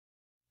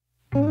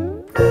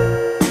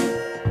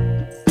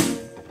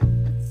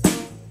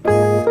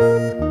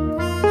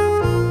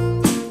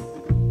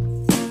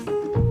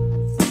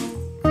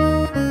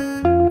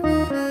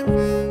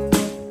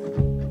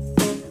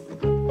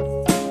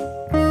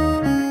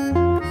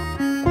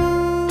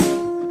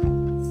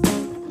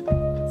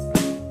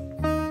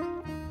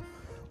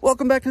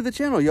Welcome back to the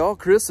channel, y'all.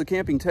 Chris, the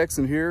Camping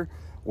Texan here.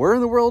 Where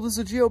in the world is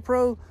the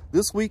GeoPro?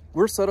 This week,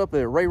 we're set up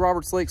at Ray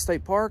Roberts Lake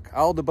State Park,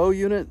 Isle de Bois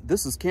Unit.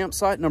 This is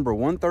campsite number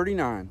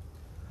 139.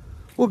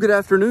 Well, good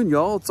afternoon,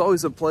 y'all. It's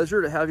always a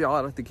pleasure to have y'all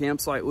out at the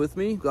campsite with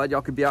me. Glad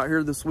y'all could be out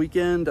here this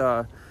weekend.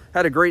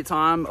 Had a great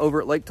time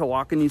over at Lake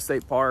Tawakoni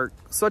State Park.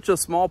 Such a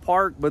small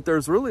park, but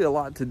there's really a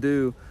lot to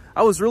do.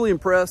 I was really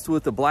impressed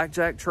with the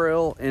Blackjack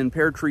Trail and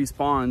Pear Trees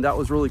Pond. That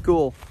was really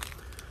cool.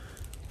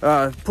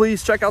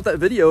 Please check out that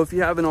video if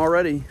you haven't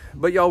already.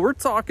 But y'all, we're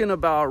talking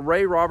about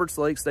Ray Roberts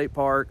Lake State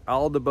Park,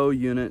 Isle de Bois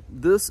Unit.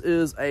 This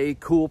is a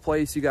cool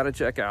place you got to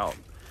check out.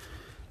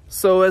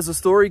 So as the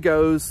story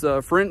goes,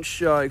 French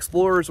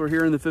explorers were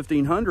here in the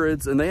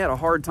 1500s, and they had a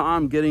hard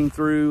time getting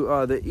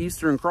through the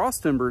eastern cross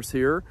timbers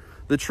here.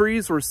 The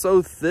trees were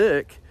so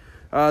thick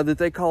that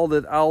they called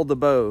it Isle de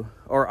Bois,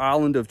 or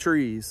Island of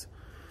Trees.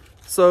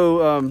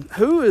 So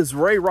who is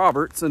Ray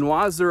Roberts, and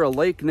why is there a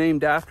lake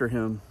named after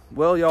him?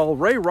 Well, y'all,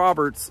 Ray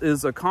Roberts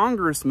is a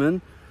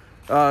congressman,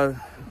 a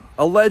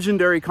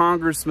legendary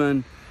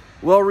congressman,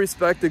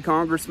 well-respected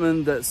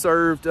congressman that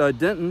served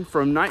Denton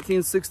from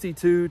 1962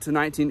 to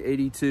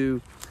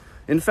 1982.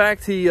 In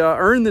fact, he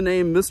earned the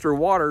name Mr.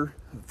 Water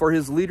for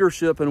his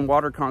leadership in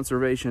water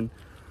conservation.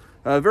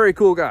 Very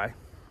cool guy.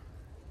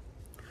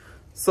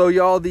 So,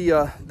 y'all,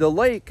 the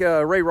lake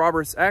Ray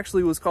Roberts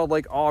actually was called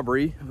Lake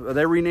Aubrey.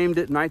 They renamed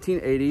it in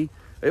 1980.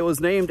 It was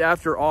named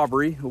after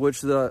Aubrey,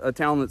 which is a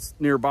town that's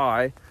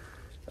nearby.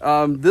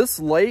 This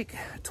lake,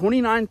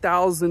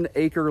 29,000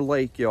 acre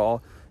lake,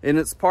 y'all, and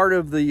it's part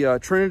of the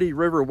Trinity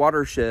River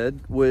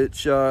watershed,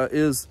 which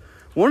is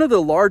one of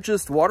the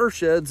largest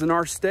watersheds in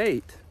our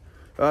state.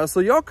 So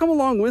y'all come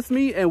along with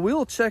me and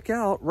we'll check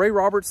out Ray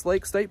Roberts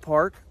Lake State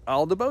Park,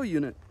 Isle de Bois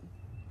Unit.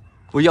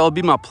 Well, y'all, it'll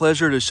be my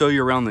pleasure to show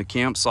you around the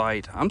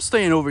campsite. I'm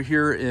staying over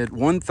here at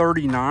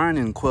 139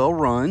 in Quail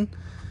Run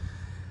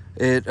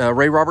at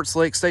Ray Roberts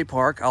Lake State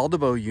Park, Isle de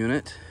Bois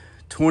Unit.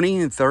 20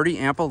 and 30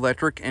 amp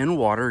electric and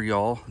water,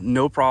 y'all.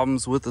 No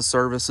problems with the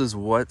services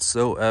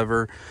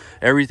whatsoever.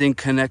 Everything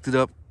connected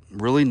up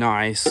really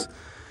nice.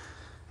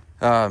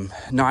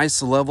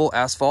 Nice level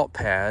asphalt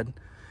pad.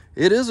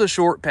 It is a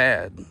short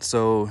pad,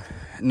 so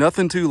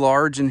nothing too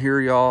large in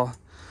here, y'all.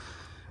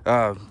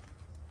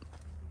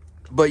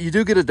 But you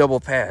do get a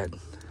double pad.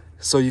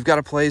 So you've got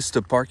a place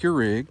to park your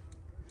rig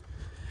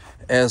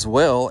as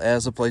well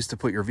as a place to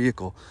put your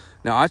vehicle.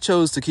 Now, I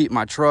chose to keep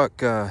my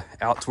truck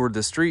out toward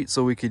the street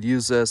so we could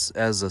use this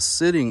as a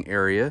sitting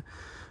area,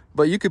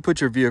 but you could put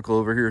your vehicle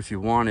over here if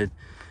you wanted.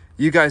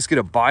 You guys get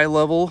a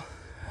bi-level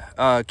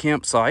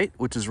campsite,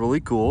 which is really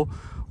cool.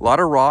 A lot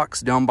of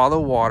rocks down by the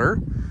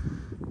water.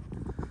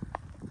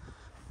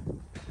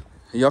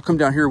 Y'all come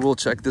down here, we'll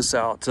check this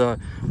out.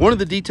 One of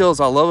the details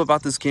I love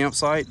about this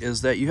campsite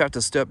is that you have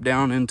to step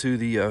down into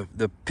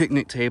the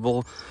picnic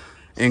table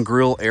and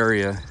grill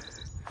area.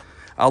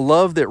 I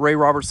love that Ray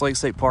Roberts Lake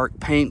State Park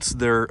paints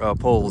their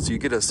poles. You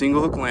get a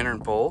single hook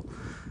lantern pole,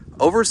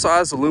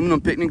 oversized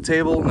aluminum picnic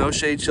table, no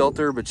shade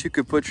shelter, but you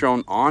could put your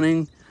own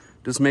awning.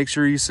 Just make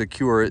sure you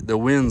secure it. The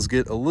winds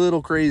get a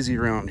little crazy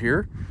around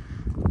here.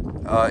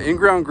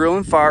 In-ground grill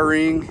and fire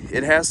ring.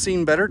 It has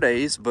seen better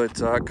days, but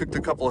I cooked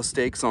a couple of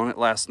steaks on it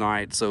last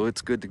night, so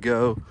it's good to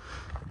go.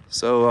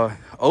 So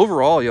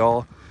overall,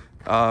 y'all,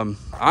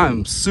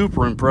 I'm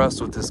super impressed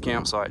with this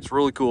campsite. It's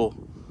really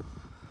cool.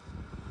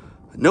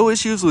 No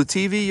issues with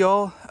TV,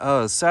 y'all.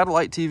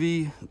 Satellite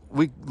TV,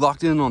 we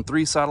locked in on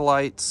 3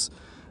 satellites.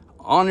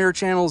 On-air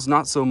channels,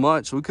 not so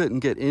much. We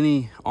couldn't get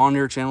any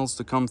on-air channels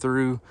to come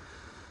through.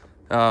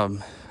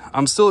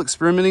 I'm still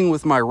experimenting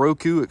with my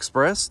Roku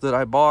Express that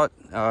I bought.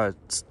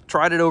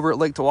 Tried it over at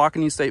Lake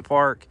Tawakoni State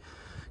Park.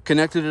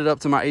 Connected it up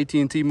to my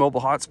AT&T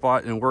mobile hotspot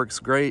and it works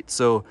great.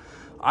 So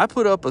I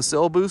put up a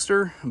cell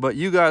booster, but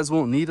you guys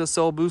won't need a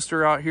cell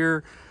booster out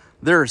here.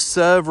 There are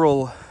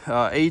several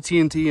AT&T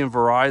and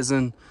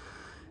Verizon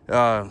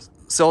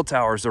cell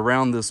towers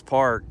around this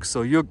park,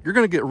 so you're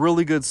going to get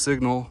really good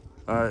signal,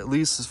 at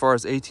least as far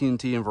as AT&T and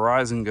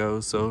Verizon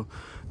goes, so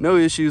no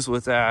issues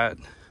with that.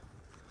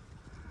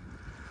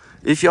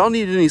 If y'all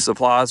need any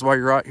supplies while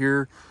you're out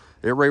here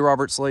at Ray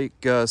Roberts Lake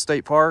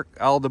State Park,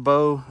 Isle de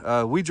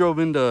Bois, we drove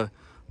into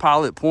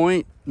Pilot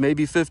Point,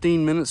 maybe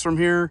 15 minutes from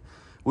here.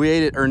 We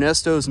ate at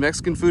Ernesto's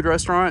Mexican food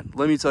restaurant.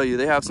 Let me tell you,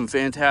 they have some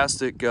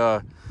fantastic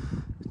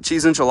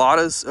cheese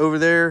enchiladas over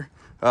there.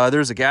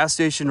 There's a gas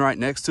station right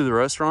next to the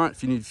restaurant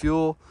if you need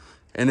fuel.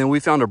 And then we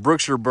found a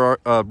Brookshire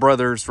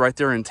Brothers right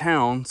there in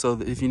town. So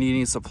that if you need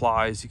any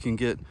supplies, you can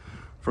get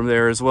from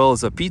there, as well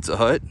as a Pizza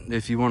Hut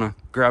if you want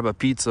to grab a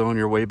pizza on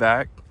your way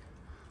back.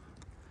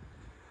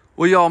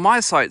 Well, y'all, my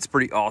site's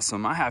pretty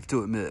awesome. I have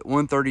to admit,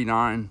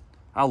 139,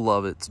 I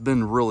love it. It's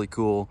been really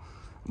cool.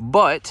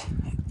 But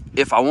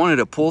if I wanted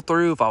to pull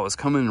through, if I was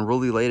coming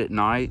really late at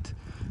night,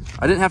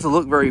 I didn't have to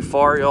look very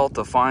far, y'all,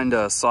 to find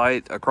a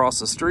site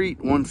across the street.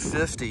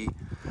 150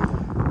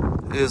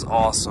 is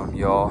awesome,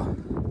 y'all.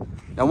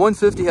 Now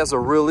 150 has a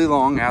really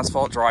long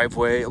asphalt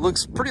driveway. It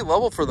looks pretty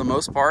level for the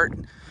most part.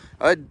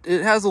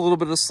 It has a little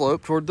bit of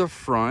slope toward the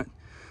front.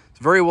 It's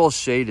very well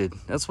shaded.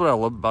 That's what I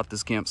love about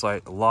this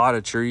campsite. A lot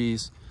of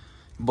trees.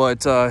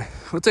 But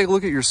we'll take a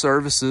look at your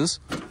services.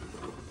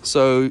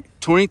 So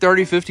 20,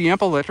 30, 50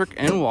 amp electric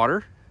and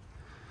water.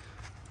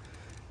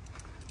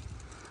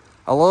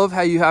 I love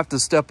how you have to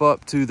step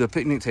up to the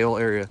picnic table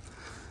area.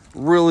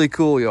 Really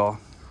cool, y'all.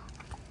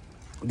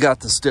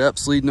 Got the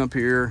steps leading up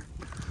here.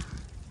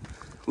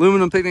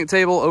 Aluminum picnic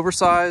table,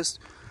 oversized.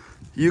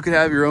 You could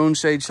have your own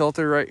shade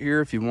shelter right here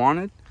if you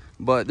wanted,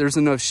 but there's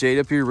enough shade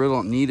up here, you really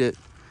don't need it.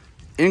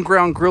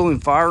 In-ground grill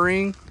and fire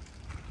ring.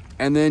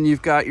 And then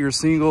you've got your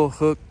single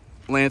hook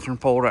lantern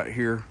pole right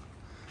here.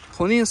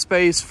 Plenty of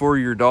space for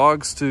your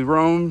dogs to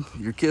roam,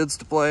 your kids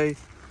to play.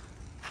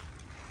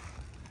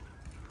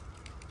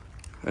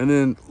 And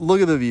then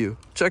look at the view.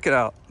 Check it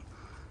out.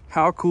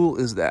 How cool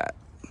is that?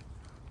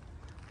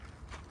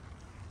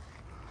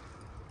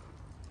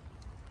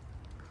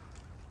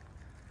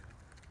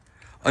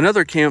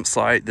 Another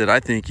campsite that I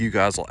think you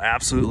guys will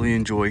absolutely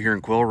enjoy here in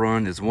Quail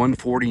Run is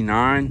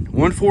 149.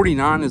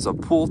 149 is a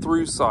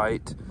pull-through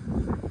site,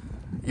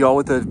 y'all,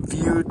 with a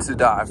view to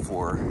die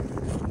for.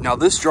 Now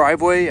this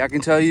driveway, I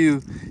can tell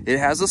you, it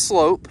has a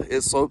slope.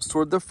 It slopes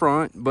toward the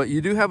front, but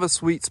you do have a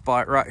sweet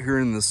spot right here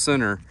in the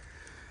center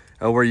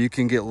where you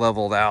can get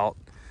leveled out.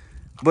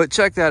 But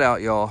check that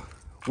out, y'all.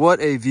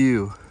 What a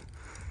view.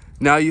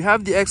 Now you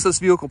have the excess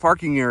vehicle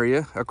parking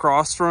area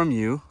across from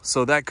you,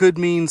 so that could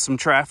mean some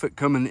traffic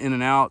coming in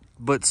and out,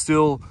 but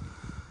still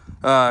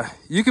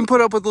you can put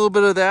up with a little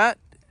bit of that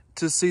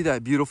to see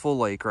that beautiful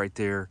lake right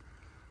there.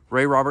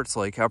 Ray Roberts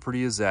Lake, how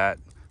pretty is that?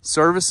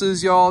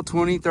 Services, y'all,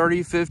 20,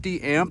 30,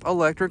 50 amp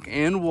electric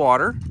and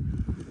water.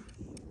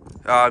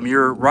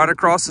 You're right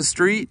across the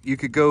street. You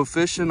could go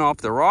fishing off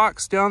the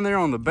rocks down there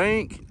on the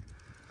bank.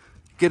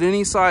 Get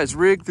any size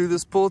rig through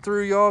this pull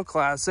through, y'all.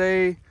 Class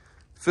A,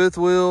 fifth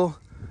wheel.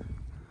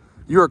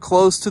 You're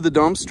close to the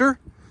dumpster.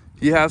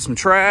 You have some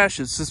trash,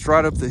 it's just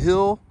right up the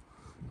hill.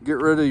 Get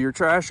rid of your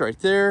trash right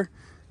there.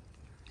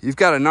 You've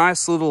got a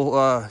nice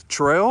little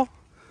trail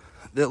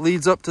that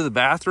leads up to the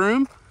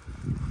bathroom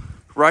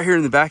right here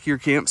in the back of your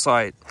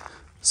campsite.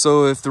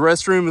 So if the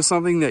restroom is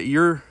something that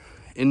you're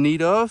in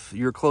need of,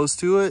 you're close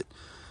to it,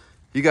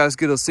 you guys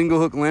get a single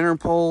hook lantern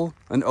pole,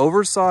 an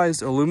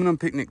oversized aluminum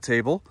picnic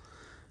table.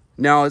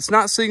 Now it's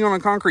not sitting on a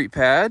concrete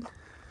pad,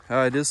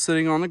 it is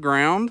sitting on the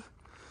ground.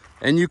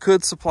 And you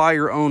could supply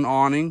your own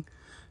awning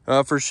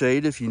for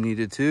shade if you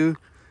needed to.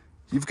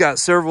 You've got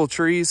several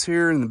trees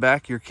here in the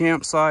back of your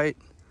campsite.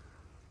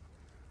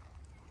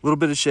 A little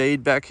bit of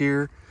shade back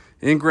here.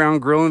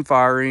 In-ground grill and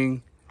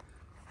firing.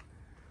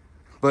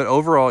 But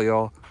overall,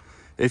 y'all,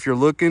 if you're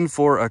looking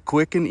for a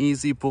quick and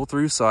easy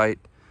pull-through site,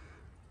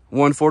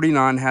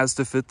 149 has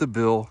to fit the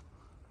bill.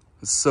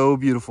 It's so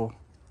beautiful.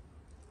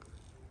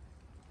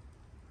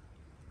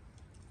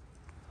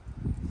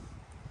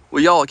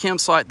 Well, y'all, a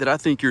campsite that I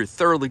think you're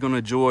thoroughly going to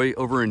enjoy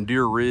over in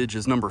Deer Ridge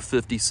is number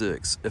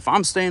 56. If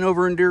I'm staying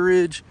over in Deer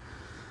Ridge,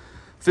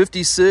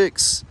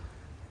 56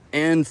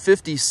 and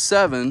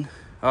 57,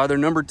 they're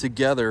numbered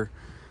together.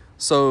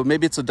 So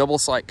maybe it's a double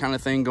site kind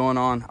of thing going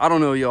on. I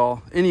don't know,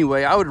 y'all.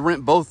 Anyway, I would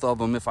rent both of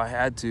them if I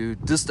had to,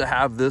 just to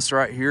have this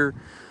right here.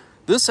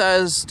 This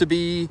has to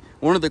be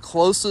one of the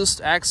closest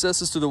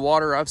accesses to the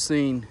water I've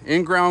seen.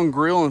 In-ground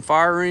grill and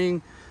fire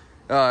ring.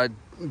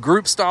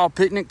 Group style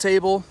picnic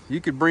table. You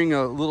could bring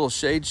a little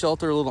shade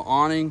shelter, a little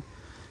awning.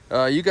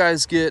 You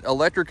guys get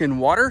electric and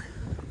water.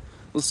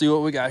 Let's see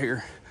what we got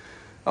here.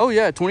 Oh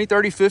yeah, 20,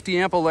 30, 50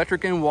 amp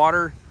electric and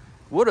water.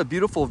 What a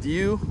beautiful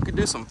view. You could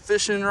do some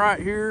fishing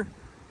right here.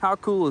 How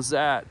cool is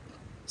that?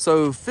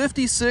 So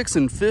 56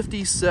 and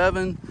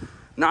 57,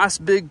 nice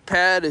big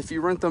pad if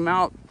you rent them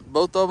out,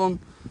 both of them.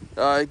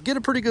 Get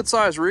a pretty good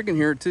size rig in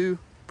here too.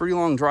 Pretty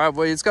long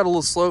driveway. It's got a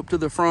little slope to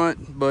the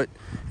front, but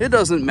it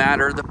doesn't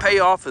matter. The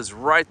payoff is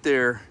right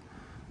there.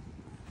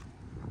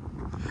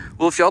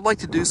 Well, if y'all like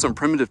to do some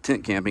primitive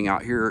tent camping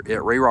out here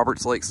at Ray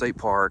Roberts Lake State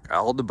Park,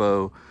 Isle de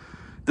Beau,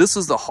 this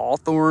is the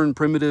Hawthorne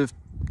Primitive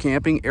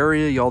Camping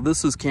Area. Y'all,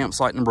 this is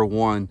campsite number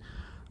 1.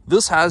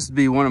 This has to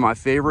be one of my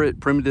favorite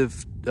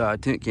primitive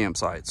tent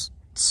campsites.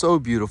 So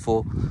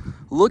beautiful.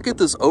 Look at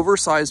this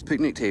oversized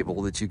picnic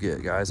table that you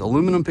get, guys.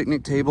 Aluminum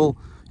picnic table.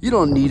 You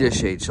don't need a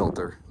shade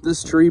shelter.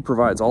 This tree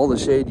provides all the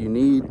shade you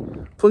need.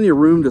 Plenty of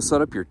room to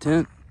set up your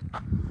tent.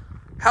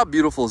 How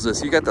beautiful is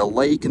this? You got the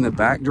lake in the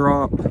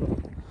backdrop.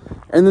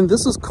 And then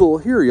this is cool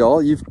here,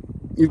 y'all. You've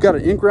got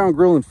an in-ground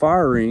grill and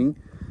fire ring.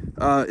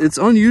 It's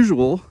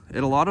unusual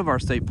at a lot of our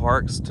state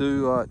parks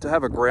to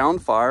have a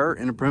ground fire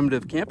in a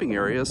primitive camping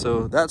area.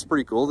 So that's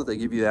pretty cool that they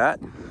give you that.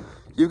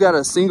 You've got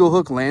a single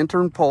hook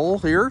lantern pole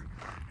here.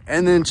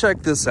 And then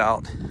check this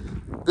out.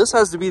 This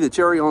has to be the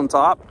cherry on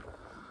top.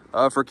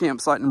 For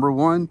campsite number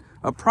 1,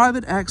 a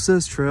private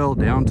access trail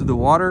down to the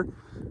water,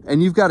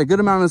 and you've got a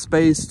good amount of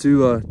space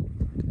to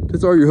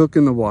throw your hook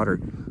in the water.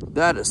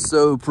 That is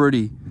so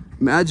pretty.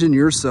 Imagine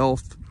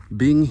yourself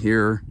being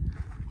here,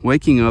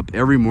 waking up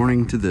every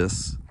morning to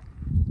this.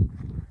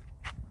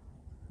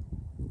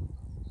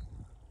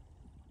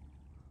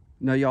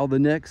 Now, y'all, the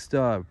next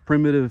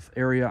primitive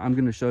area I'm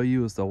going to show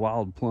you is the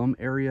wild plum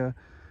area.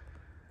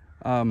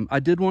 I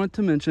did want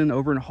to mention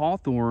over in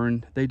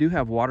Hawthorne, they do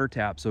have water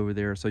taps over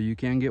there, so you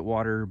can get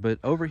water. But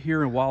over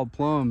here in Wild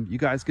Plum, you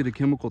guys get a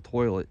chemical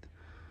toilet.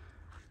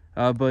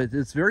 But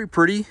it's very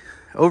pretty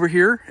over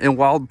here in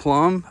Wild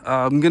Plum.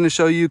 I'm going to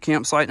show you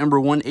campsite number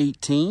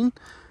 118.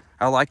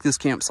 I like this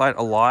campsite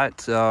a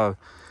lot.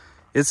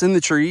 It's in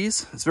the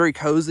trees. It's very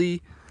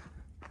cozy,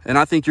 and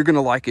I think you're going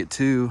to like it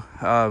too.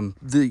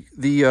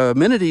 The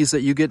amenities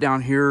that you get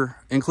down here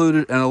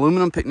included an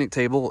aluminum picnic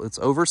table. It's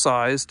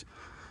oversized.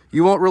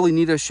 You won't really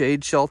need a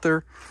shade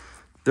shelter.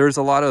 There's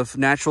a lot of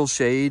natural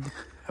shade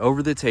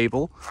over the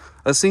table.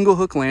 A single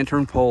hook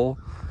lantern pole.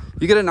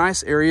 You get a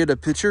nice area to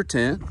pitch your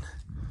tent,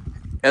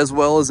 as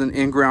well as an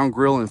in-ground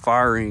grill and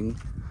firing.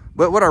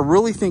 But what I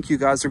really think you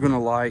guys are gonna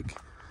like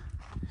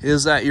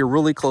is that you're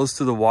really close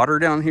to the water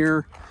down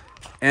here,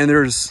 and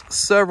there's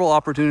several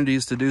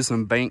opportunities to do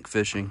some bank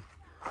fishing.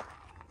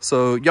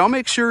 So y'all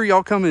make sure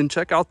y'all come and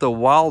check out the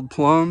Wild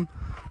Plum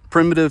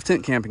primitive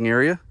tent camping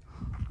area.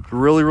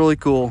 Really, really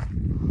cool.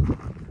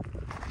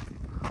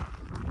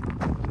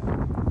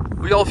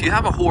 Well, y'all, if you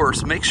have a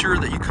horse, make sure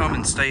that you come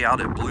and stay out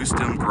at Blue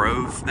Stem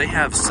Grove. They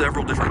have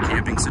several different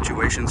camping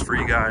situations for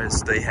you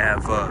guys. They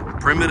have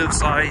primitive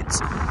sites.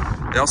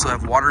 They also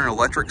have water and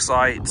electric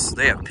sites.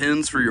 They have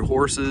pens for your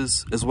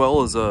horses, as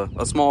well as a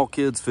small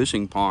kids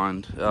fishing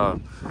pond.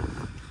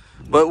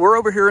 But we're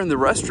over here in the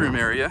restroom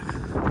area.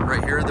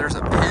 Right here, there's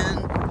a pen,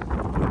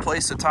 a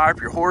place to tie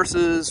up your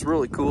horses.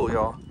 Really cool,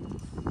 y'all.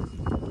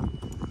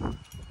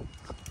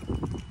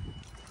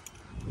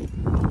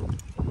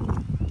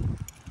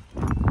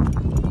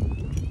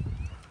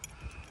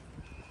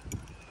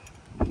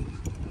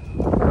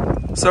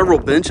 Several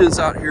benches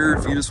out here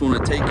if you just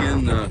want to take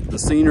in the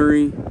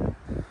scenery,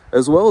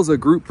 as well as a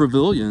group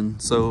pavilion.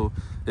 So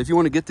if you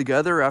want to get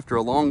together after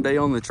a long day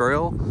on the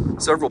trail,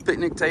 several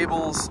picnic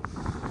tables.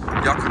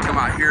 Y'all can come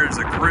out here as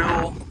a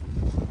grill.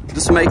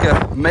 Just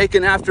make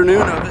an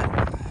afternoon of it.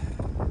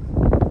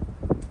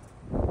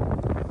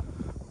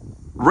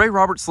 Ray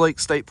Roberts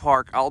Lake State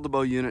Park, Isle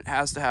Bois Unit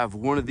has to have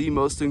one of the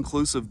most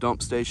inclusive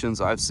dump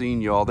stations I've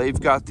seen, y'all. They've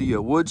got the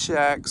wood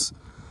shacks,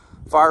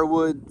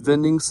 firewood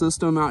vending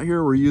system out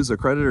here where you use a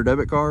credit or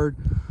debit card,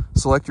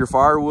 select your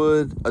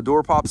firewood, a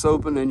door pops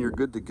open, and you're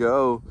good to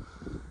go.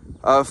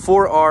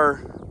 For our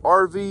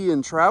RV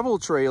and travel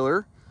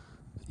trailer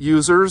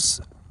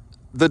users,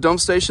 the dump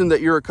station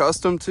that you're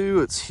accustomed to,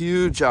 it's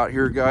huge out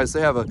here, guys.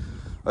 They have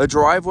a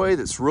driveway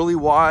that's really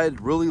wide,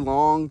 really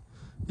long.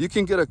 You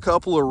can get a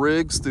couple of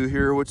rigs through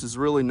here, which is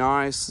really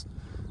nice.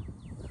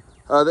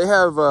 They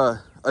have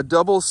a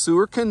double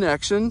sewer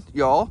connection,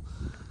 y'all.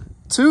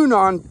 2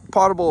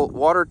 non-potable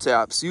water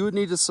taps. You would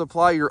need to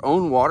supply your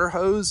own water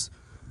hose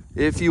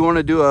if you want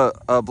to do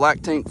a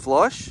black tank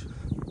flush.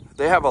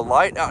 They have a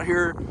light out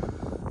here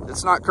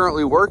that's not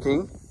currently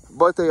working,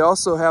 but they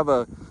also have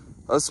a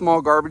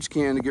small garbage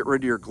can to get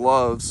rid of your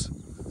gloves.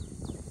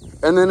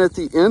 And then at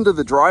the end of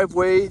the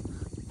driveway,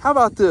 how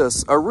about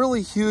this? A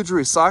really huge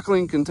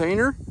recycling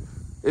container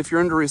if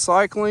you're into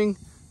recycling,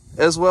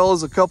 as well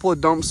as a couple of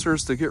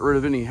dumpsters to get rid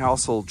of any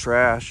household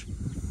trash.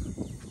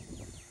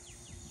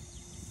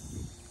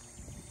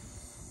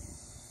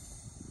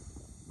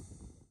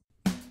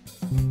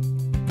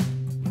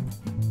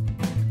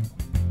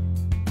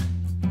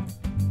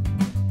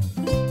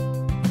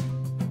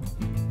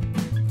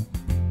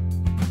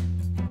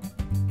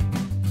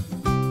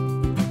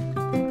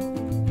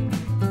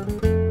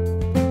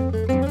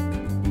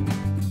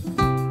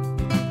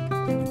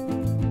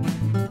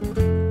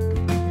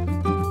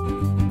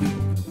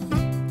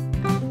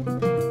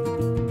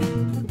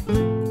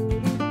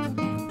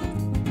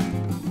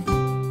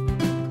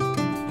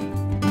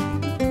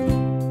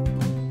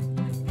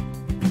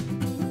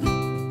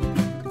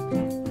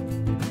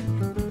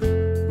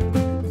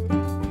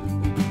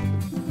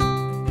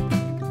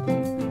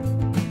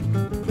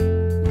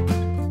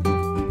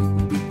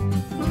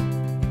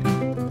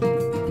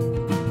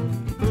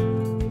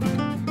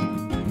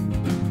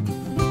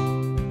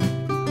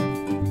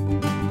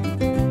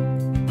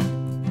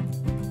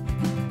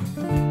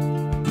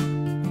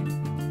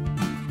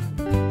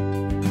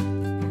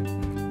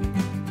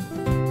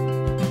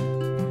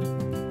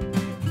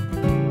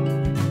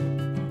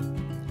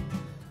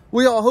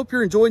 We all hope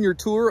you're enjoying your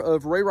tour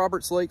of Ray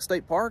Roberts Lake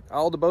State Park,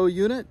 Isle Bois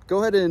Unit.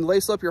 Go ahead and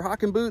lace up your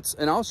hiking boots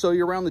and I'll show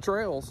you around the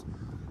trails.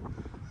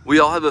 We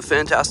all have a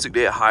fantastic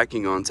day of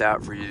hiking on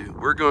tap for you.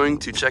 We're going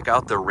to check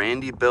out the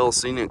Randy Bell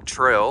Scenic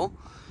Trail.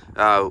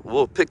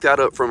 We'll pick that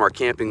up from our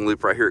camping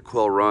loop right here at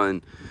Quail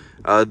Run.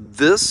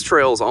 This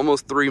trail is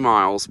almost 3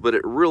 miles, but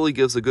it really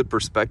gives a good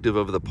perspective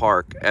of the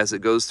park as it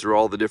goes through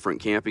all the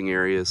different camping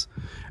areas.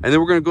 And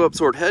then we're going to go up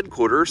toward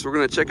headquarters. We're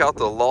going to check out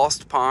the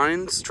Lost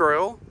Pines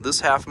Trail.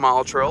 This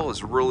half-mile trail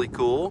is really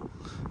cool.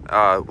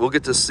 We'll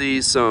get to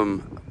see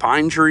some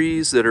pine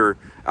trees that are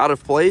out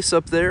of place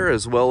up there,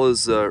 as well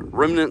as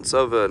remnants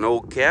of an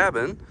old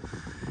cabin.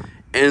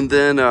 And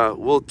then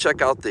we'll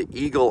check out the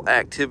Eagle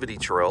Activity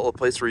Trail, a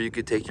place where you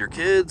could take your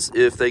kids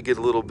if they get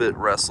a little bit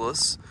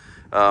restless.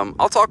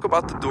 I'll talk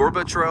about the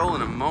Dorba Trail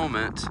in a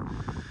moment,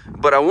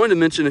 but I wanted to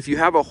mention if you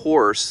have a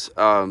horse,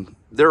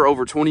 there are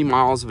over 20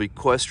 miles of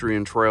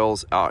equestrian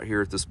trails out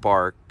here at this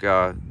park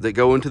that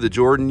go into the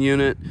Jordan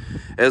unit,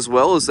 as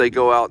well as they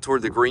go out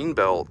toward the green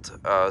belt.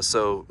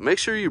 So make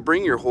sure you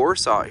bring your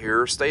horse out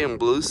here, stay in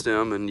Blue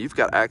Stem, and you've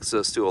got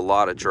access to a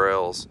lot of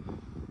trails.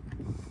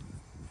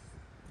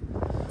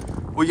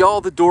 Well,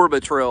 y'all, the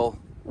Dorba Trail.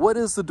 What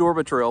is the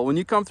Dorba Trail? When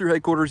you come through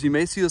headquarters, you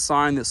may see a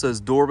sign that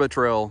says Dorba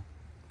Trail,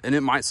 and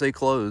it might say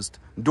closed.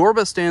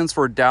 Dorba stands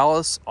for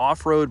Dallas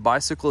Off-Road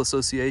Bicycle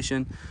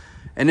Association,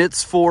 and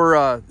it's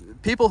for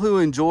people who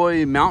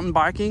enjoy mountain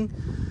biking.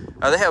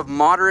 They have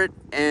moderate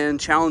and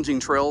challenging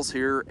trails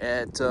here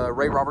at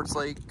Ray Roberts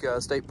Lake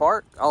State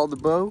Park, Isle de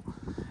Beau.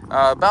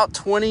 About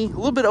 20, a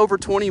little bit over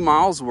 20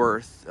 miles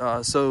worth.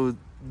 So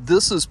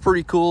this is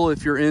pretty cool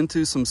if you're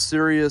into some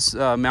serious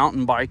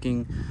mountain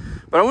biking.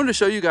 But I wanted to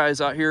show you guys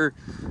out here,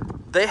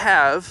 they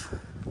have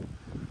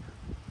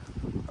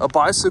a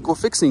bicycle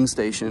fixing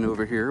station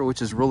over here,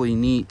 which is really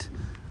neat.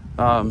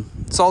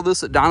 Saw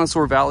this at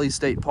Dinosaur Valley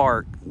State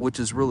Park, which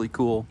is really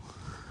cool.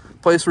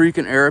 Place where you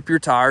can air up your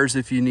tires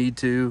if you need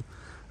to.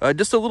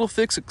 Just a little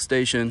fixing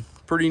station,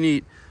 pretty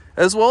neat.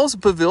 As well as a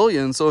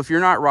pavilion, so if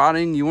you're not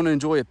riding, you want to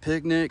enjoy a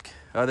picnic,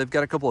 they've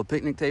got a couple of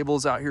picnic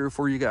tables out here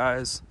for you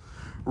guys.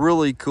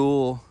 Really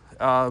cool.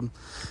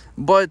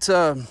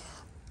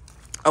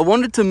 I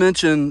wanted to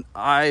mention,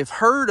 I've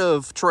heard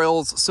of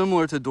trails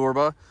similar to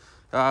Dorba.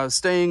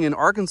 Staying in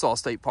Arkansas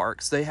state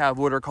parks, they have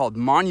what are called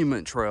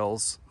monument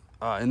trails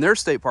in their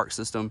state park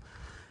system.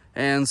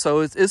 And so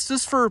it's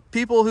just for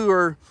people who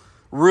are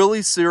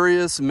really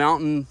serious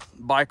mountain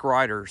bike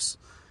riders.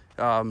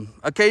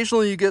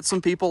 Occasionally you get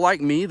some people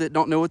like me that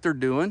don't know what they're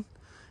doing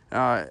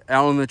out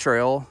on the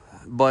trail.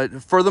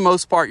 But for the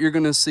most part, you're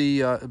going to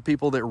see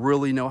people that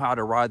really know how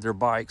to ride their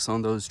bikes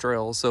on those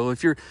trails. So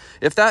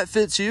if that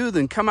fits you,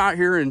 then come out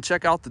here and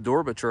check out the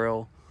Dorba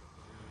Trail.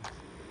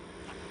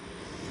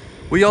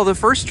 Well, y'all, the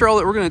first trail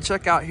that we're going to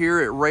check out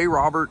here at Ray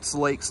Roberts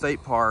Lake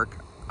State Park,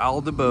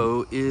 Isle de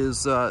Beau,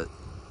 is the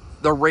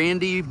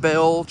Randy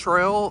Bell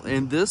Trail.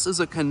 And this is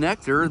a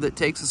connector that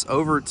takes us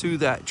over to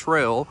that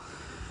trail.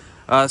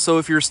 So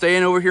if you're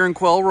staying over here in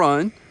Quail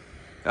Run,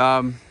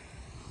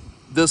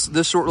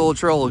 this short little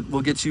trail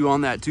will get you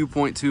on that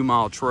 2.2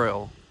 mile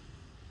trail.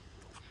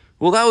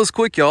 Well, that was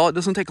quick, y'all. It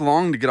doesn't take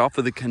long to get off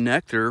of the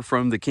connector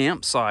from the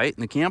campsite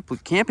and the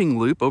camping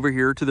loop over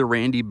here to the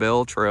Randy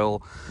Bell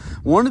Trail.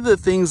 One of the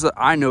things that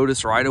I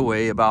noticed right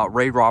away about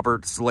Ray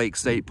Roberts Lake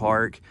State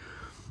Park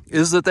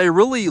is that they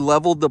really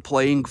leveled the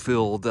playing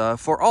field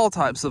for all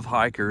types of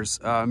hikers.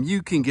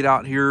 You can get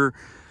out here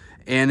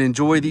and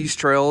enjoy these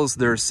trails.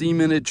 They're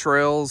cemented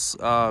trails.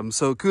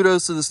 So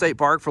kudos to the state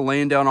park for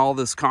laying down all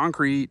this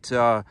concrete.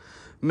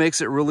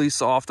 Makes it really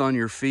soft on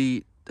your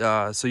feet.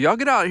 So y'all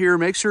get out here,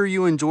 make sure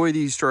you enjoy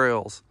these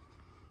trails.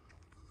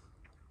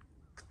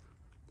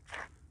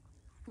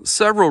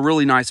 Several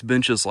really nice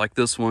benches like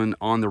this one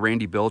on the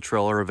Randy Bell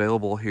Trail are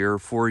available here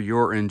for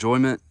your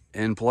enjoyment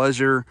and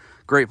pleasure.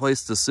 Great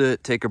place to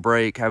sit, take a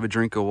break, have a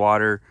drink of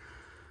water.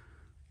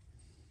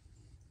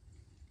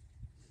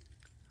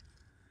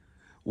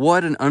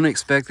 What an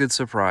unexpected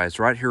surprise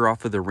right here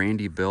off of the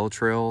Randy Bell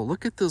Trail.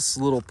 Look at this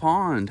little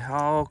pond.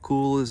 How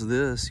cool is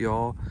this,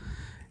 y'all?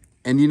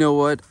 And you know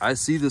what I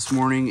see this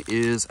morning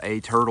is a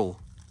turtle.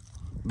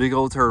 Big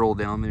old turtle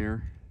down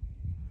there,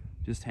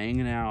 just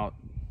hanging out.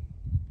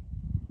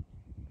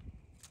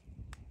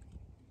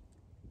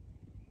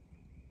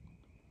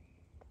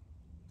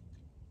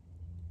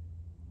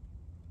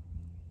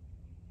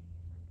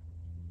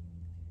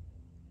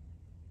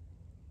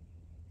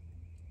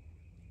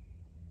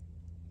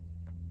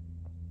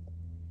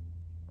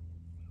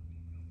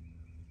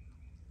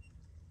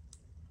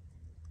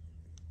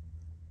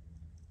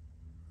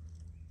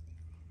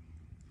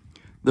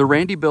 The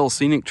Randy Bell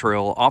Scenic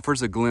Trail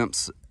offers a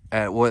glimpse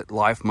at what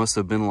life must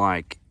have been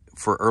like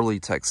for early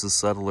Texas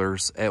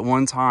settlers. At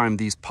one time,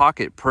 these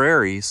pocket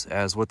prairies,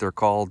 as what they're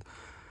called,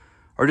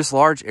 are just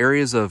large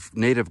areas of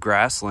native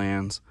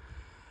grasslands.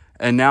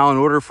 And now, in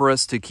order for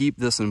us to keep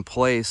this in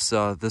place,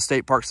 the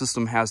state park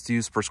system has to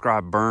use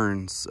prescribed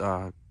burns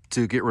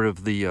to get rid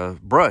of the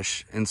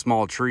brush and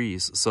small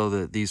trees so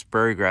that these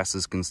prairie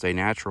grasses can stay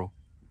natural.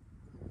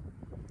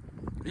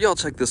 Y'all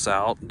check this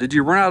out. Did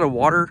you run out of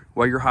water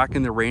while you're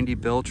hiking the Randy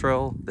Bell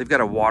Trail? They've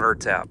got a water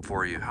tap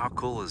for you. How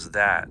cool is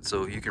that?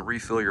 So you can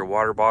refill your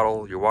water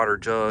bottle, your water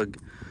jug.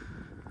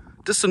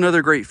 Just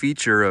another great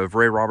feature of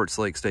Ray Roberts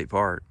Lake State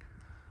Park.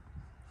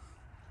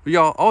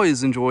 Y'all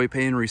always enjoy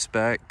paying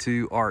respect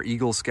to our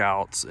Eagle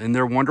Scouts and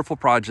their wonderful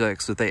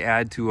projects that they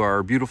add to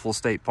our beautiful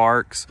state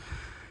parks.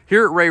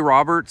 Here at Ray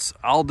Roberts,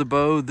 Isle de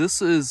Beau,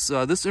 this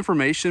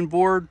information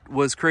board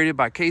was created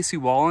by Casey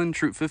Wallen,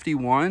 Troop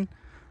 51.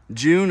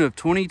 June of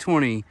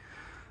 2020.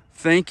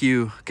 Thank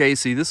you,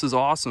 Casey. This is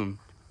awesome.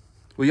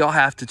 Well, y'all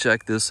have to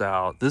check this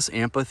out. This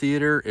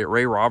amphitheater at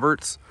Ray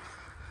Roberts,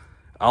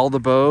 Isle de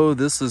Beau,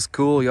 this is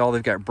cool, y'all.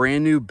 They've got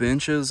brand new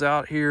benches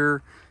out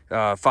here,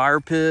 fire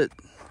pit.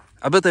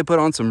 I bet they put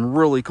on some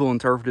really cool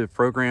interpretive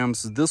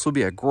programs. This would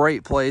be a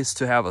great place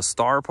to have a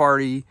star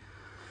party.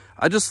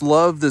 I just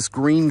love this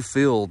green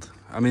field.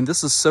 I mean,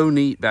 this is so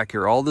neat back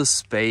here, all this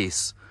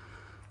space.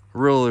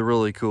 Really,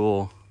 really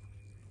cool.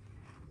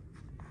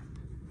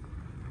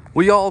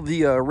 Well, y'all,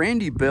 the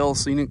Randy Bell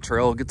Scenic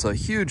Trail gets a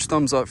huge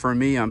thumbs up from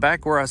me. I'm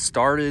back where I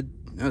started.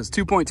 It was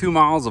 2.2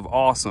 miles of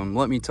awesome,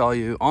 let me tell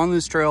you. On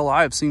this trail,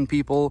 I have seen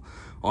people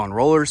on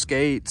roller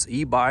skates,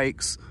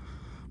 e-bikes,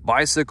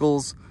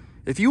 bicycles.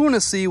 If you want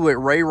to see what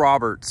Ray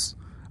Roberts,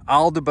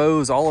 Isle de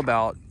Bois is all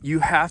about, you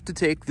have to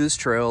take this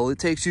trail. It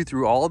takes you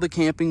through all the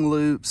camping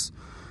loops.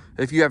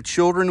 If you have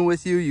children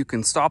with you, you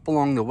can stop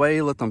along the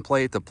way, let them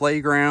play at the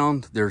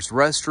playground. There's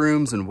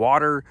restrooms and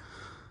water.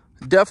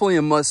 Definitely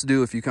a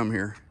must-do if you come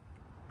here.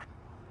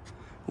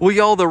 Well,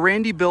 y'all, the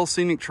Randy Bell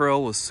Scenic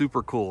Trail was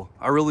super cool.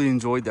 I really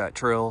enjoyed that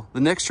trail.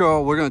 The next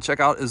trail we're going to check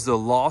out is the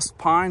Lost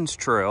Pines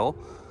Trail.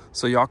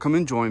 So y'all come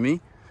and join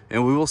me,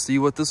 and we will see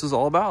what this is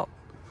all about.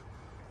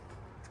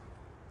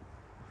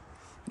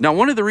 Now,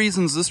 one of the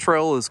reasons this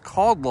trail is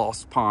called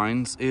Lost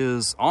Pines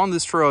is on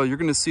this trail, you're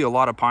going to see a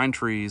lot of pine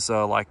trees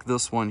like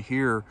this one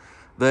here,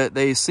 that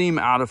they seem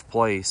out of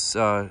place,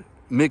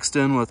 mixed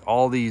in with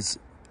all these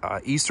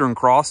Eastern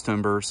cross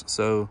timbers.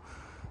 So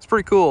it's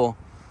pretty cool.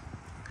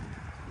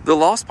 The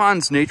Lost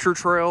Pines Nature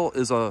Trail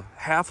is a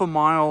 ½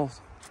 mile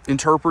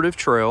interpretive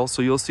trail.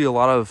 So you'll see a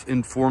lot of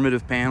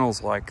informative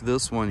panels like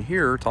this one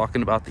here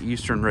talking about the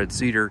Eastern red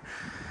cedar.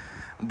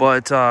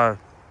 But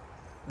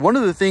one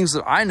of the things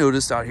that I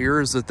noticed out here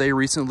is that they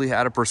recently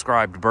had a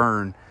prescribed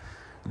burn.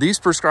 These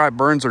prescribed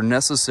burns are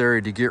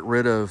necessary to get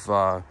rid of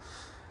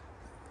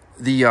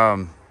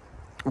the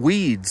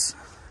weeds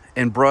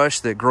and brush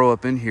that grow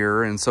up in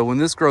here. And so when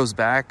this grows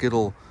back,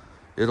 it'll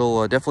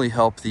definitely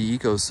help the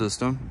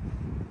ecosystem.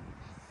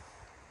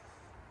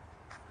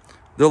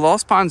 The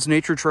Lost Pines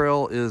Nature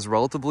Trail is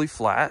relatively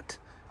flat,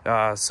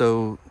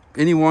 so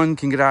anyone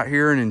can get out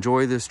here and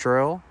enjoy this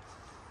trail.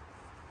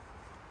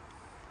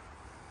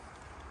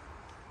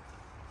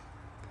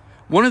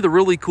 One of the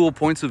really cool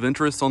points of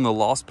interest on the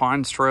Lost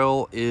Pines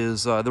Trail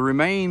is the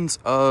remains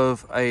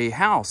of a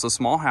house, a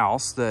small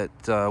house that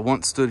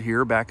once stood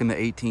here back in the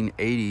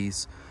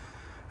 1880s.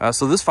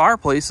 So this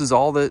fireplace is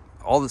all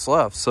that's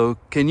left. So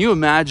can you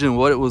imagine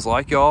what it was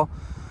like, y'all,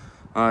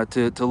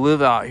 to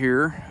live out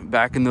here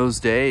back in those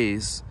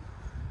days?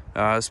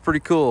 It's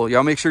pretty cool.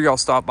 Y'all make sure y'all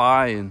stop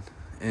by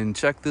and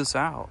check this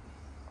out.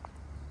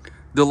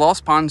 The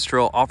Lost Pines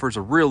Trail offers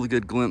a really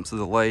good glimpse of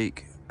the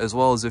lake, as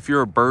well as if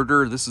you're a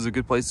birder, this is a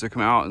good place to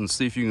come out and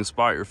see if you can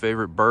spot your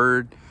favorite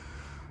bird.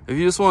 If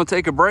you just want to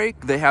take a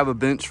break, they have a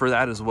bench for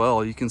that as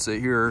well. You can sit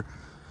here,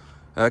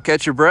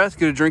 catch your breath,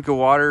 get a drink of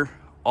water,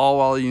 all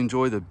while you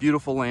enjoy the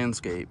beautiful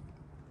landscape.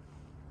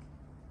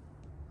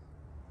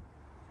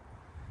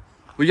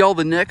 Well, y'all,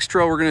 the next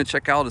trail we're going to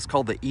check out is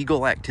called the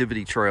Eagle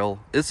Activity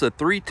Trail. It's a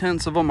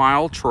 3/10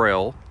 mile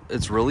trail.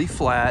 It's really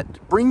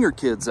flat. Bring your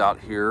kids out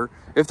here.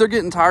 If they're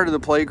getting tired of the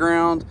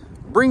playground,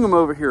 bring them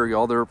over here,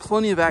 y'all. There are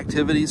plenty of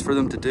activities for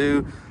them to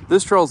do.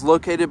 This trail is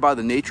located by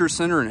the Nature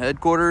Center and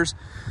headquarters.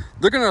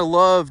 They're going to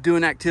love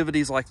doing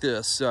activities like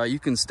this. You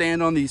can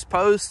stand on these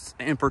posts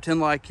and pretend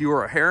like you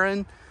are a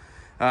heron.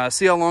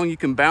 See how long you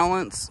can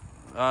balance.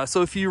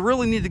 So if you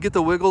really need to get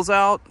the wiggles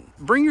out,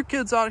 bring your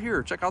kids out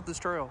here. Check out this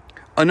trail.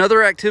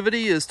 Another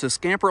activity is to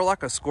scamper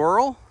like a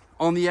squirrel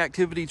on the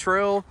activity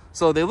trail.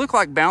 So they look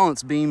like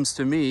balance beams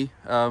to me.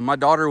 My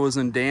daughter was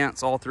in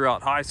dance all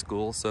throughout high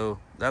school, so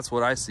that's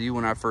what I see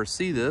when I first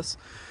see this.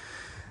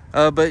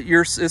 But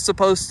it's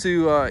supposed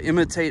to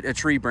imitate a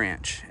tree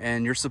branch,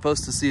 and you're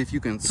supposed to see if you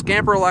can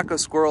scamper like a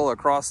squirrel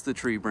across the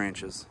tree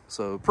branches.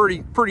 So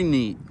pretty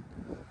neat.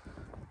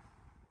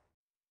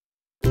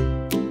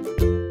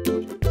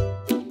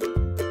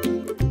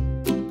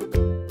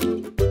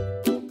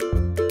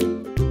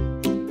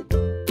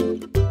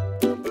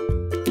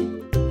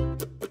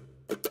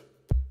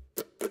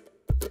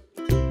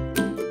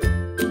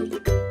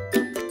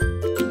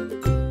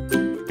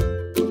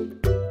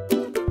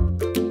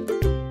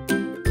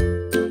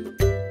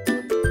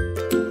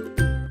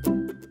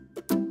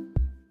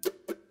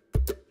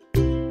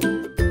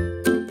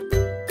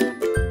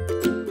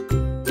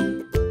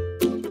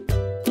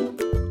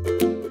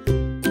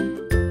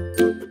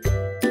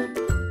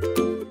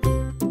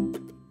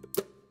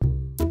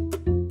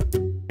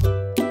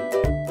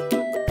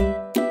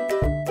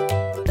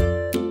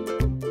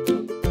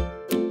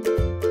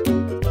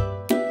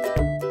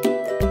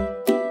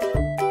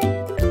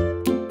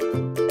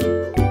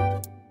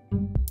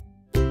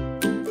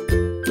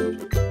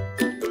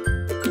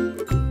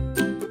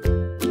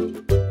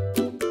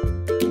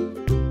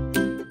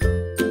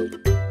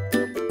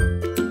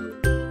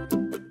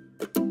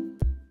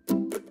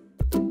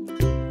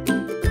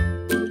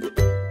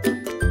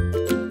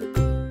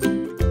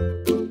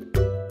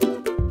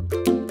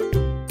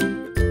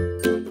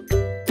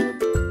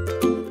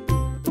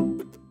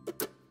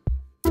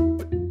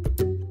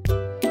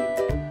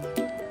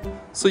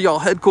 So y'all,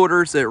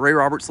 headquarters at Ray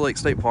Roberts Lake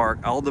State Park,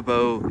 Isle de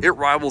Bois, it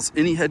rivals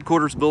any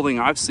headquarters building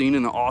I've seen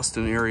in the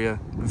Austin area.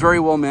 Very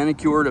well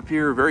manicured up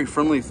here, very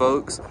friendly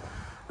folks.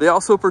 They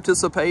also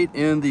participate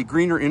in the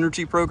Greener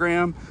Energy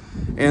program,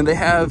 and they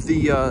have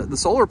the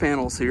solar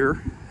panels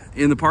here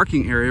in the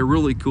parking area.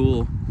 Really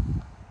cool.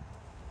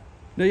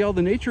 Now, y'all,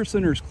 the Nature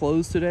Center is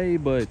closed today,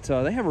 but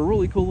they have a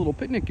really cool little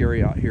picnic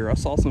area out here. I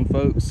saw some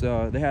folks,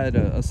 they had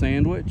a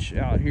sandwich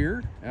out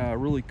here,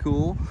 really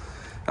cool.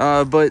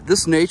 But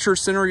this Nature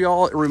Center,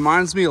 y'all, it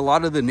reminds me a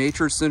lot of the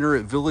Nature Center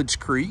at Village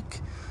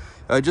Creek.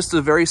 Just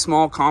a very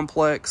small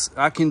complex.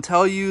 I can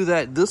tell you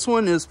that this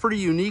one is pretty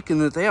unique in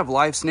that they have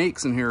live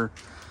snakes in here.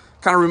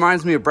 Kind of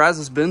reminds me of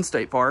Brazos Bend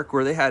State Park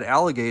where they had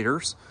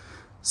alligators.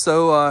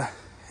 So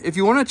if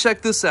you want to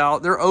check this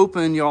out, they're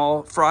open,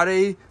 y'all,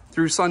 Friday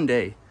through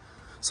Sunday.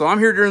 So I'm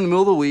here during the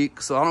middle of the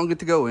week, so I don't get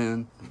to go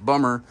in.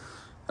 Bummer.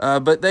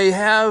 But they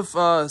have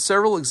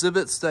several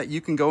exhibits that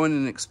you can go in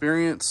and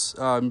experience.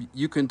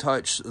 You can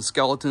touch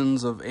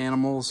skeletons of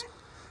animals,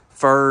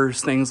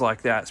 furs, things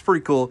like that. It's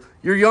pretty cool.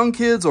 Your young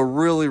kids will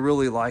really,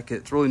 really like it.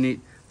 It's really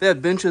neat. They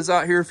have benches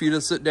out here for you to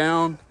sit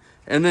down.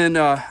 And then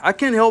I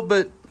can't help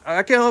but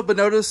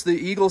notice the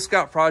Eagle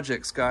Scout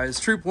projects, guys.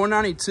 Troop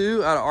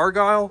 192 out of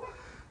Argyle.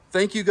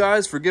 Thank you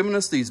guys for giving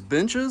us these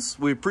benches.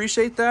 We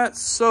appreciate that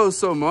so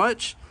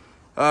much.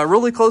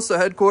 Really close to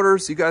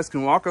headquarters. You guys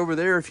can walk over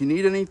there if you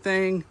need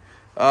anything.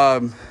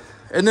 And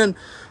then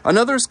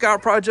another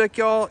scout project,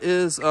 y'all,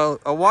 is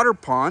a water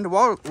pond,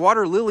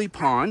 water lily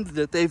pond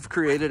that they've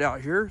created out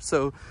here.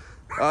 So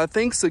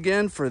thanks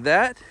again for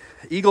that.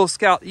 Eagle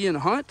Scout Ian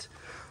Hunt,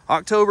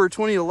 October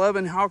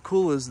 2011. How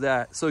cool is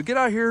that? So get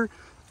out here,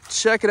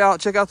 check it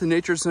out. Check out the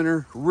Nature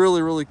Center.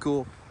 Really, really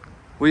cool.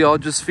 We all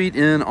just feet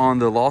in on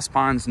the Lost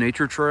Pines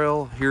Nature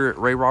Trail here at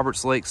Ray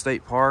Roberts Lake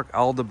State Park,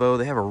 Isle de Beau.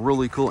 They have a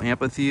really cool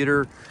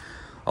amphitheater.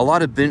 A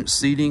lot of bench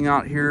seating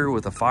out here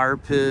with a fire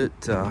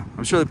pit.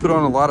 I'm sure they put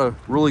on a lot of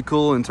really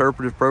cool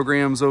interpretive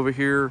programs over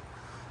here.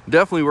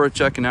 Definitely worth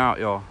checking out,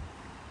 y'all.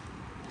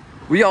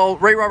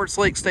 Ray Roberts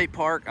Lake State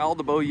Park, Isle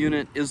de Beau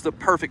Unit is the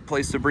perfect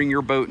place to bring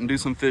your boat and do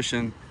some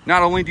fishing.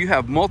 Not only do you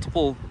have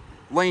multiple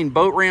lane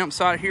boat ramps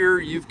out here,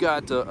 you've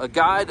got a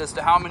guide as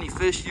to how many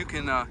fish you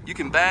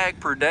can bag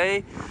per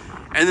day.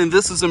 And then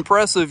this is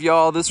impressive,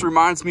 y'all. This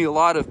reminds me a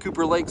lot of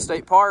Cooper Lake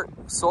State Park,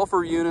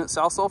 Sulphur Unit,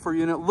 South Sulphur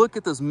Unit. Look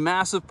at this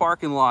massive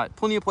parking lot.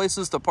 Plenty of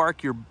places to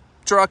park your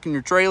truck and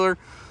your trailer.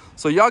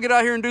 So y'all get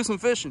out here and do some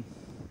fishing.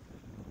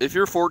 If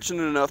you're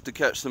fortunate enough to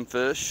catch some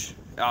fish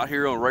out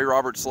here on Ray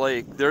Roberts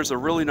Lake, there's a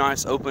really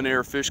nice open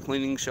air fish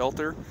cleaning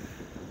shelter.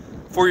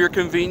 For your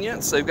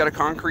convenience, they've got a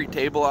concrete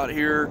table out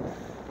here.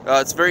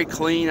 It's very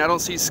clean. I don't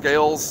see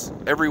scales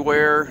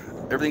everywhere.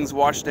 Everything's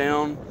washed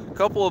down. A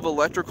couple of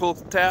electrical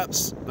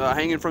taps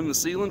hanging from the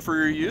ceiling for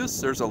your use.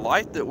 There's a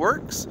light that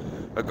works,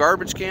 a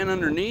garbage can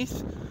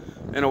underneath,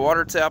 and a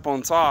water tap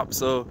on top.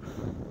 So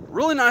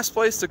really nice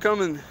place to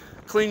come and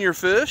clean your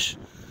fish.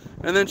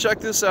 And then check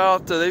this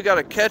out. They've got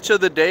a catch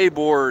of the day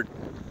board.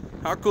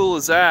 How cool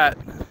is that?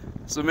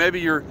 So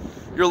maybe you're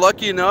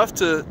lucky enough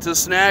to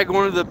snag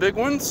one of the big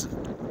ones.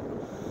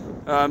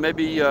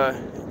 Maybe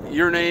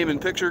your name and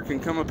picture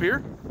can come up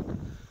here.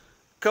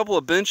 A couple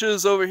of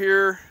benches over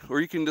here where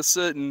you can just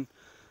sit and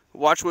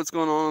watch what's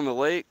going on the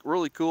lake.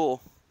 Really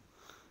cool.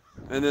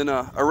 And then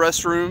a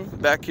restroom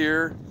back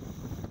here.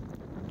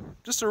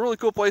 Just a really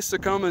cool place to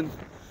come and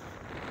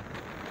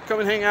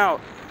hang out.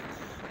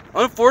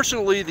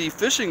 Unfortunately, the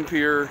fishing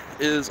pier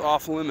is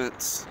off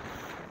limits,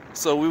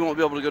 so we won't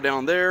be able to go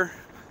down there.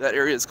 That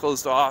area is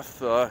closed off.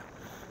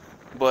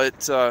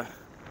 But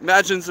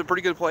imagine it's a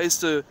pretty good place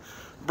to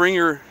bring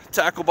your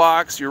tackle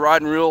box, your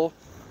rod and reel,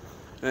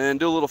 and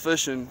do a little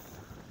fishing.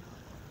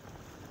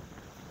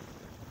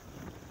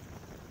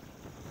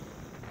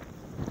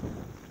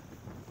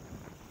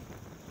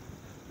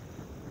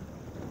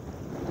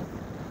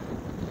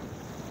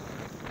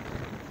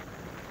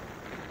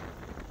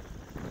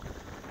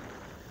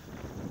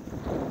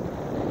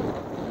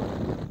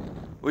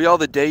 Well, y'all,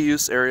 the day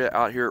use area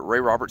out here at Ray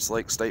Roberts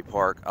Lake State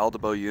Park, Isle de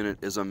Beau Unit,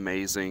 is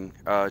amazing.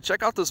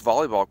 Check out this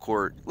volleyball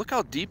court. Look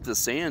how deep the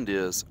sand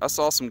is. I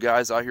saw some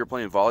guys out here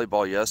playing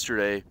volleyball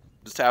yesterday,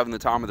 just having the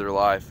time of their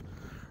life.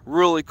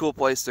 Really cool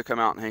place to come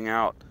out and hang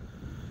out.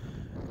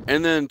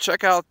 And then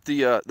check out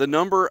the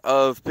number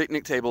of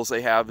picnic tables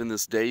they have in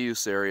this day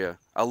use area.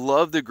 I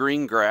love the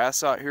green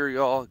grass out here,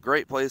 y'all.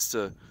 Great place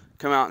to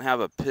come out and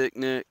have a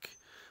picnic.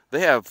 They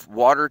have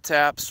water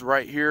taps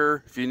right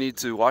here if you need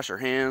to wash your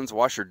hands,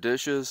 wash your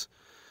dishes.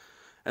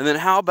 And then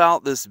how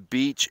about this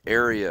beach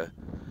area?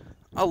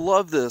 I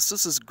love this.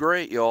 This is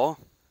great, y'all.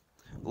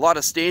 A lot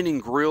of standing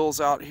grills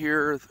out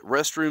here,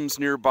 restrooms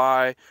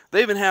nearby.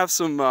 They even have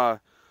some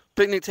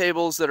picnic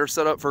tables that are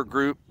set up for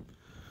group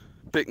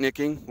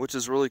picnicking, which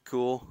is really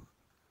cool.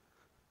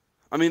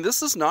 I mean,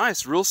 this is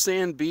nice. Real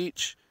sand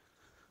beach.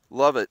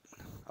 Love it.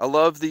 I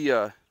love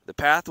the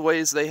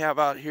pathways they have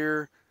out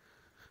here.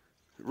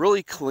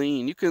 Really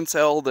clean. You can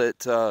tell that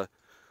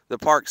the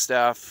park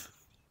staff,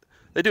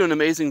 they do an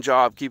amazing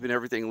job keeping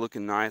everything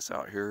looking nice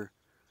out here.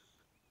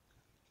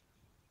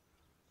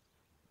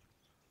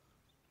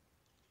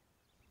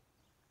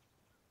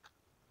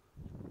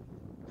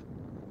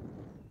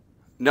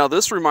 Now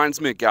this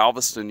reminds me of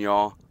Galveston,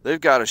 y'all.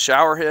 They've got a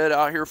shower head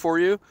out here for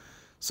you.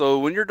 So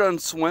when you're done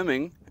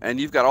swimming and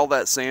you've got all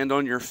that sand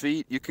on your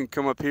feet, you can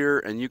come up here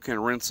and you can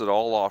rinse it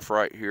all off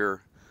right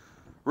here.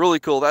 Really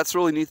cool. That's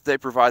really neat that they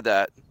provide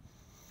that.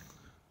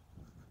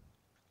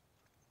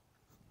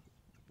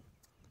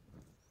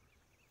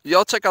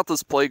 Y'all check out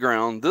this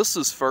playground. This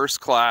is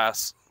first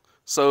class.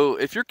 So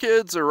if your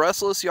kids are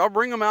restless, y'all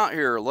bring them out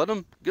here. Let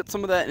them get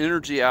some of that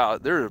energy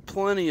out. There are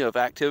plenty of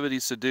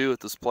activities to do at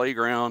this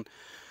playground.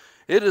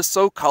 It is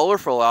so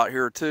colorful out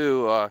here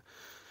too.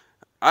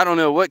 I don't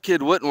know what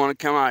kid wouldn't want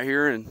to come out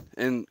here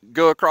and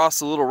go across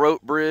a little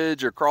rope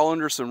bridge or crawl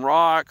under some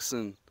rocks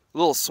and a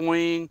little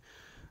swing.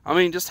 I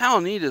mean, just how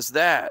neat is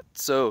that?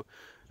 So,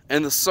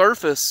 and the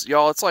surface,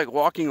 y'all, it's like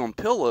walking on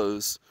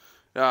pillows.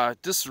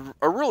 Just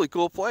a really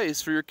cool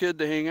place for your kid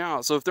to hang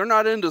out. So if they're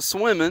not into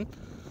swimming,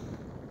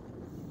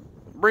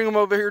 bring them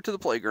over here to the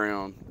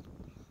playground.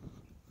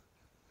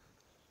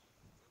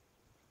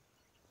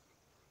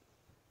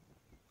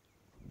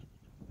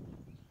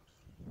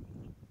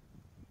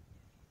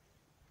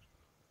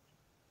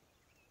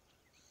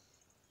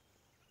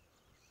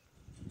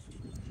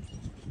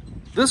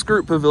 This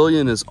group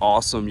pavilion is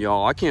awesome,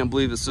 y'all. I can't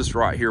believe it's just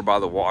right here by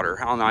the water.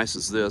 How nice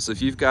is this?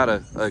 If you've got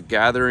a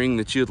gathering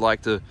that you'd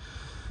like to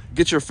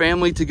get your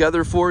family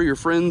together for, your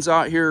friends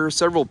out here,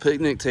 several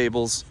picnic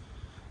tables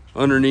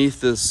underneath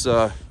this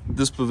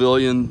this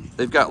pavilion.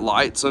 They've got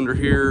lights under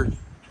here.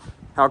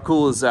 How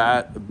cool is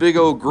that? A big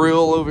old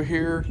grill over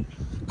here.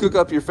 Cook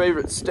up your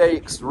favorite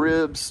steaks,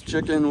 ribs,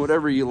 chicken,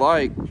 whatever you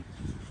like.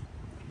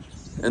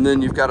 And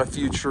then you've got a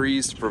few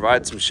trees to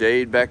provide some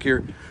shade back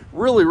here.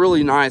 Really,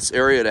 really nice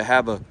area to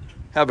have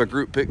a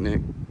group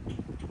picnic.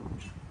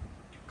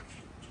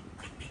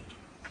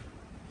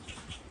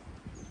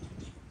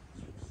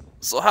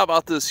 So how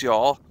about this,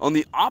 y'all? On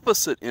the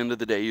opposite end of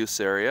the day use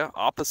area,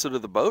 opposite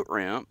of the boat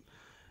ramp,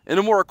 in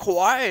a more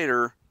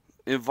quieter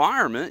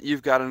environment,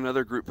 you've got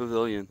another group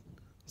pavilion.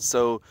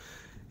 So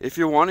if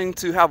you're wanting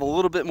to have a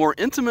little bit more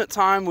intimate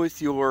time with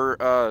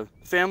your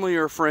family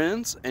or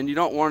friends and you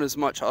don't want as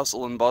much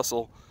hustle and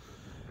bustle,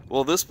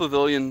 well, this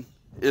pavilion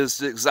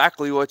is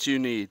exactly what you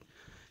need.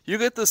 You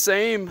get the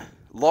same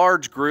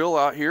large grill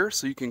out here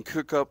so you can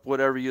cook up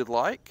whatever you'd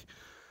like.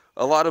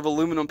 A lot of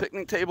aluminum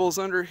picnic tables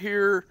under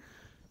here.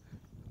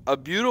 A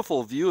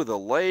beautiful view of the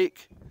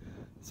lake.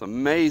 It's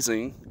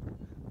amazing.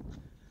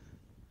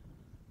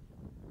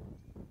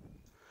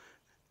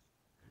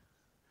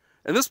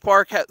 And this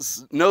park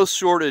has no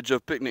shortage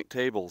of picnic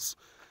tables.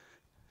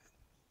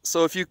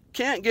 So if you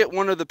can't get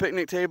one of the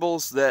picnic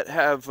tables that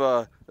have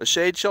a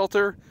shade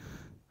shelter,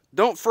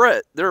 don't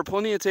fret. There are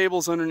plenty of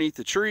tables underneath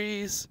the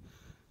trees.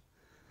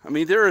 I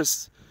mean, there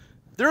is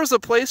a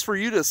place for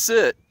you to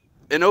sit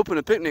and open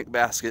a picnic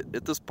basket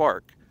at this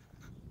park.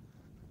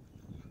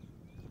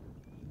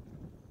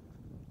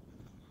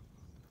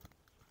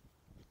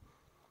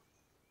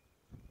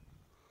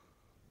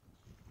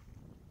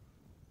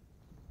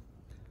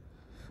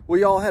 Well,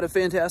 y'all had a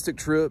fantastic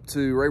trip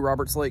to Ray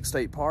Roberts Lake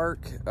State Park,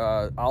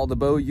 Isle de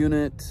Bois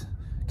Unit.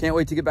 Can't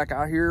wait to get back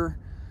out here.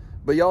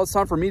 But y'all, it's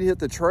time for me to hit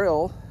the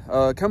trail.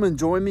 Come and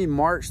join me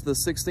March the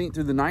 16th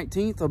through the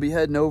 19th. I'll be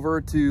heading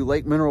over to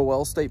Lake Mineral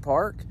Wells State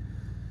Park.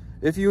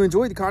 If you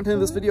enjoyed the content of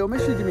this video,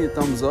 make sure you give me a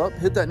thumbs up.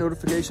 Hit that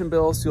notification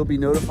bell so you'll be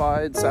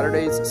notified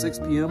Saturdays at 6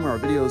 p.m. when our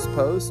videos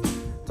post.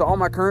 To all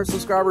my current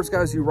subscribers,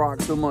 guys, you rock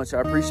so much.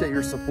 I appreciate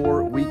your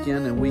support week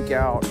in and week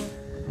out.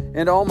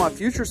 And all my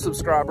future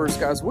subscribers,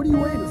 guys, what are you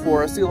waiting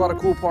for? I see a lot of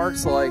cool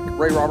parks like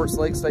Ray Roberts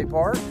Lake State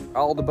Park,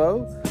 Isle de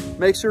Bois.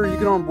 Make sure you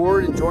get on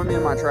board and join me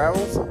in my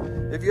travels.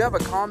 If you have a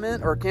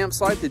comment or a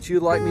campsite that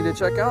you'd like me to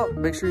check out,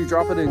 make sure you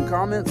drop it in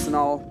comments and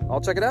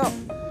I'll check it out.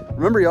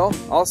 Remember, y'all,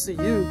 I'll see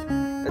you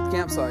at the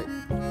campsite.